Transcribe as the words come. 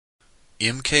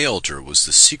MKUltra was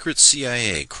the secret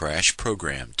CIA crash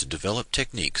program to develop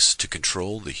techniques to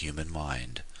control the human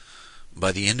mind.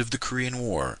 By the end of the Korean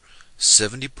War,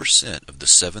 70% of the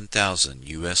 7,000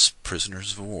 U.S.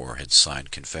 prisoners of war had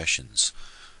signed confessions,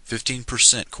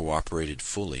 15% cooperated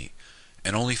fully,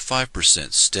 and only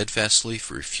 5% steadfastly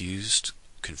refused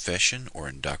confession or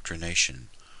indoctrination.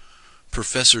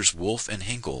 Professors Wolf and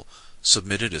Hinkle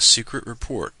submitted a secret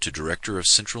report to Director of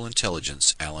Central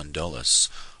Intelligence Allen Dulles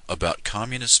about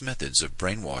communist methods of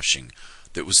brainwashing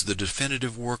that was the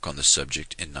definitive work on the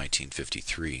subject in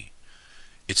 1953.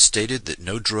 It stated that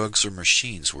no drugs or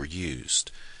machines were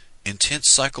used. Intense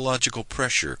psychological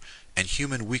pressure and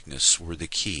human weakness were the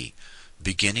key,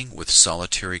 beginning with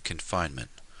solitary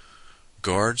confinement.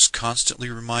 Guards constantly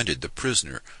reminded the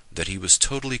prisoner that he was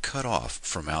totally cut off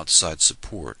from outside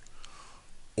support,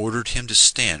 ordered him to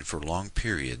stand for long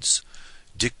periods,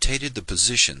 dictated the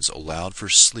positions allowed for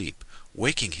sleep,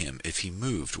 waking him if he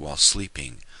moved while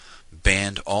sleeping,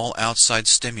 banned all outside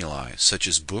stimuli such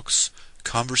as books,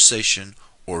 conversation,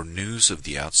 or news of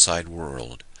the outside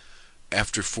world.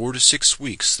 After 4 to 6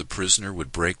 weeks the prisoner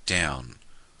would break down.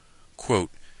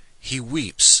 Quote, "He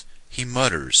weeps, he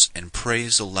mutters, and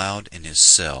prays aloud in his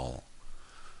cell."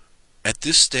 At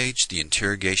this stage the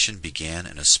interrogation began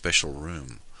in a special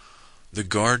room. The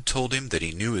guard told him that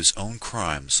he knew his own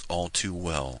crimes all too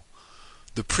well.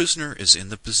 The prisoner is in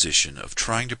the position of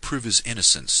trying to prove his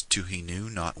innocence to he knew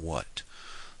not what.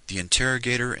 The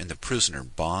interrogator and the prisoner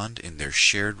bond in their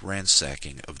shared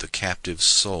ransacking of the captive's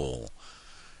soul.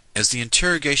 As the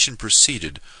interrogation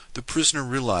proceeded, the prisoner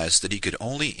realized that he could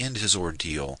only end his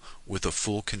ordeal with a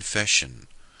full confession.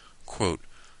 Quote,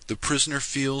 "The prisoner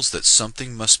feels that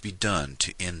something must be done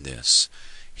to end this.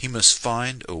 He must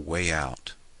find a way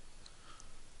out."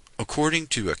 According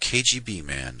to a KGB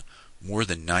man, more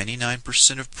than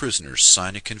 99% of prisoners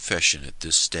sign a confession at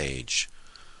this stage.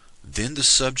 Then the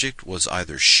subject was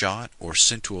either shot or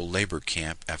sent to a labor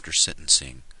camp after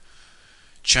sentencing.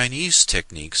 Chinese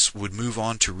techniques would move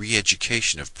on to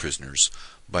re-education of prisoners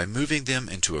by moving them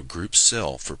into a group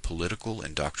cell for political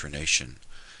indoctrination,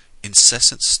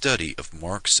 incessant study of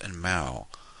Marx and Mao,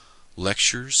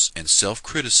 lectures and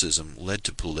self-criticism led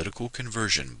to political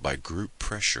conversion by group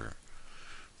pressure.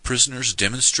 Prisoners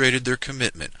demonstrated their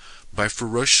commitment by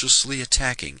ferociously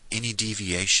attacking any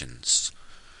deviations.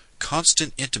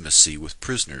 Constant intimacy with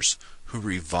prisoners who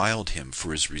reviled him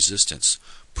for his resistance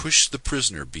pushed the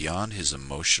prisoner beyond his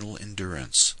emotional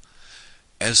endurance.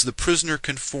 As the prisoner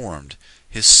conformed,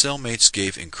 his cellmates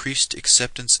gave increased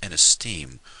acceptance and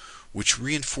esteem, which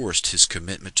reinforced his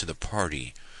commitment to the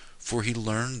party, for he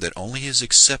learned that only his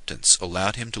acceptance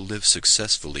allowed him to live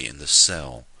successfully in the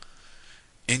cell.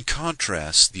 In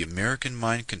contrast, the American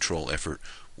mind control effort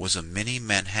was a mini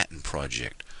Manhattan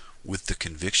Project, with the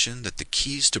conviction that the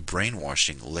keys to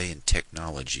brainwashing lay in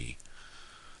technology.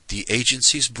 The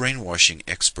agency's brainwashing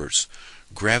experts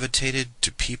gravitated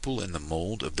to people in the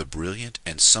mold of the brilliant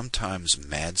and sometimes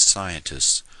mad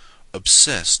scientists,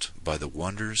 obsessed by the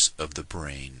wonders of the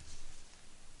brain.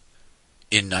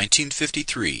 In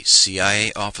 1953,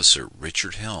 CIA officer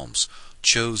Richard Helms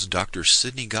chose Dr.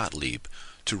 Sidney Gottlieb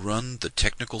to run the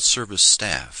technical service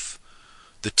staff.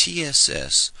 The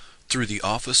TSS, through the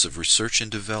Office of Research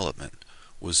and Development,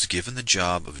 was given the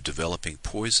job of developing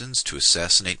poisons to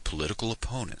assassinate political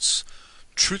opponents,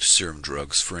 truth serum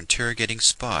drugs for interrogating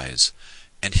spies,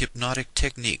 and hypnotic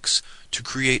techniques to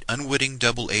create unwitting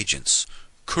double agents,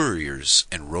 couriers,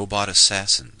 and robot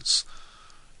assassins.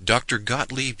 Dr.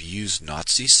 Gottlieb used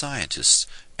Nazi scientists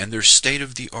and their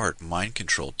state-of-the-art mind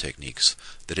control techniques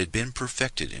that had been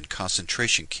perfected in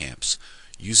concentration camps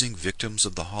using victims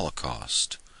of the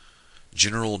Holocaust.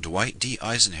 General Dwight D.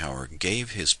 Eisenhower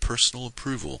gave his personal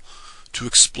approval to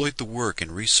exploit the work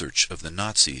and research of the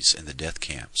Nazis in the death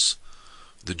camps.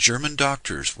 The German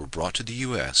doctors were brought to the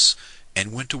U.S.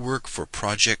 and went to work for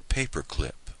Project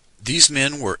Paperclip. These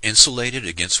men were insulated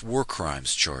against war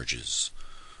crimes charges.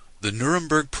 The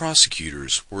Nuremberg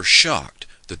prosecutors were shocked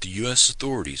that the U.S.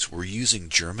 authorities were using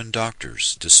German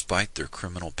doctors despite their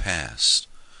criminal past.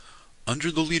 Under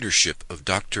the leadership of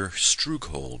Dr.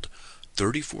 Strughold,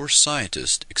 34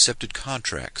 scientists accepted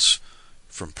contracts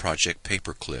from Project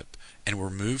Paperclip and were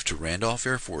moved to Randolph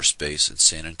Air Force Base in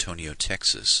San Antonio,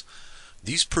 Texas.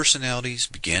 These personalities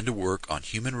began to work on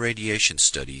human radiation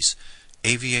studies,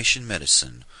 aviation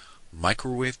medicine,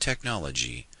 microwave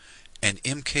technology, and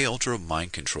MKUltra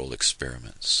mind control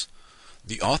experiments.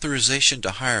 The authorization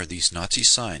to hire these Nazi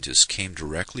scientists came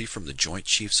directly from the Joint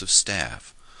Chiefs of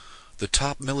Staff. The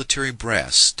top military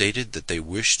brass stated that they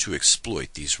wished to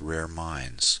exploit these rare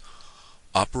minds.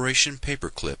 Operation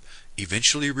Paperclip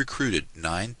eventually recruited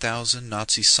 9,000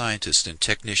 Nazi scientists and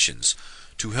technicians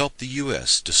to help the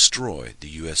U.S. destroy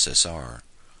the USSR.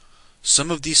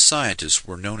 Some of these scientists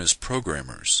were known as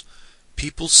programmers,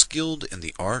 people skilled in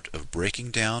the art of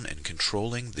breaking down and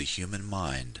controlling the human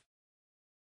mind.